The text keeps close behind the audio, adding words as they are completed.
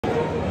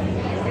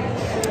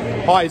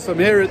Hi, so I'm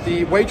here at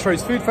the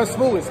Waitrose Food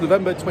Festival. It's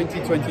November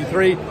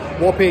 2023,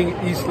 Wapping,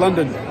 East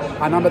London.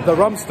 And I'm at the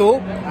rum stall,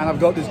 and I've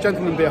got this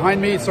gentleman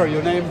behind me. Sorry,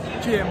 your name?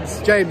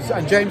 James. James,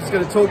 and James is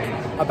going to talk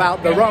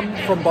about the rum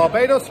from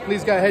Barbados.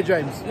 Please go ahead,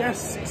 James.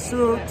 Yes,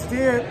 so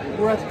today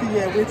we're at the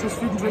Waitrose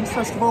Food and Drinks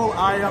Festival.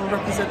 I am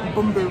representing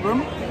Bumbu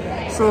Rum.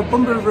 So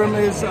Bumbu Rum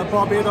is a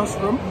Barbados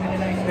rum.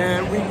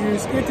 We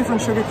use 8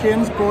 different sugar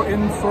canes brought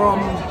in from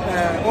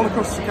all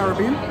across the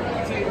Caribbean.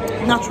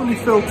 Naturally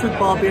filtered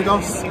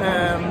Barbados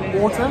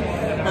water,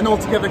 and all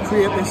together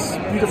create this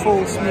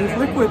beautiful smooth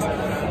liquid.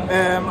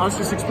 I was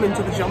just explaining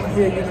to the gentleman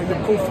here,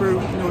 you pull through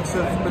notes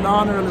of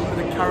banana, a little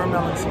bit of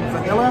caramel and some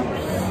vanilla,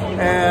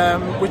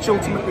 which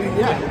ultimately,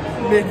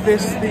 make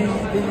this the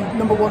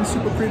 #1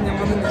 super premium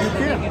rum in the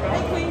UK.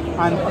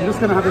 And I'm just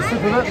going to have a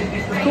sip of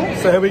it. Cool.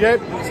 So here we go.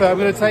 So I'm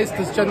going to taste.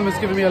 This gentleman's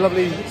given me a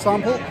lovely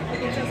sample.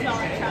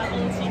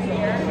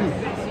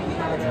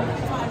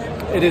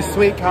 It is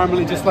sweet,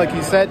 caramelly, just like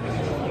you said.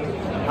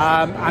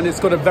 And it's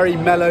got a very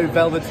mellow,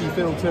 velvety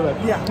feel to it.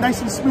 Yeah,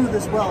 nice and smooth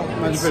as well.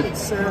 It's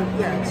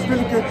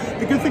really good.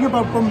 The good thing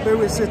about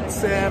Bumbu is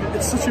it's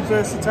such a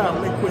versatile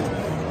liquid.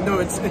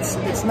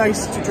 It's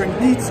nice to drink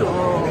neat or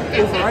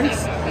over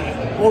ice.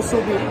 Also,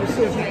 we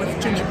serve it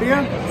with ginger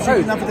beer, so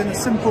you can have it in a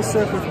simple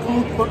serve with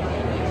Coke, but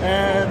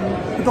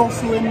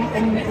also in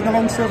a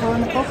long serve or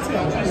in a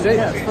cocktail. So,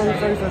 yeah, it's very,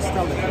 very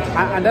versatile.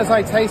 And as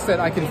I taste it,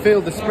 I can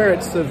feel the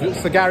spirits of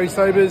Sir Gary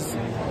Sobers,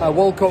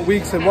 Walcott,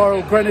 Weeks and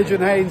Worrell, Greenwich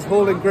and Haynes,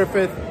 Hall and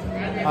Griffith,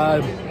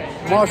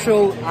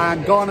 Marshall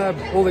and Garner,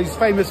 all these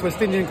famous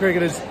West Indian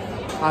cricketers.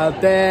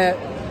 Their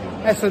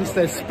essence,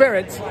 their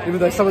spirit, even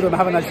though some of them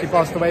haven't actually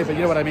passed away, but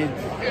you know what I mean.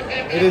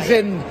 It is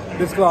in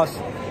this glass,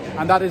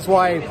 and that is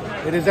why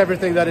it is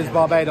everything that is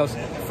Barbados.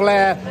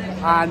 Flair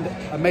and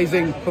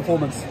amazing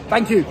performance.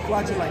 Thank you.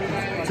 Glad you like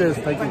it. Cheers,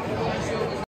 thank you.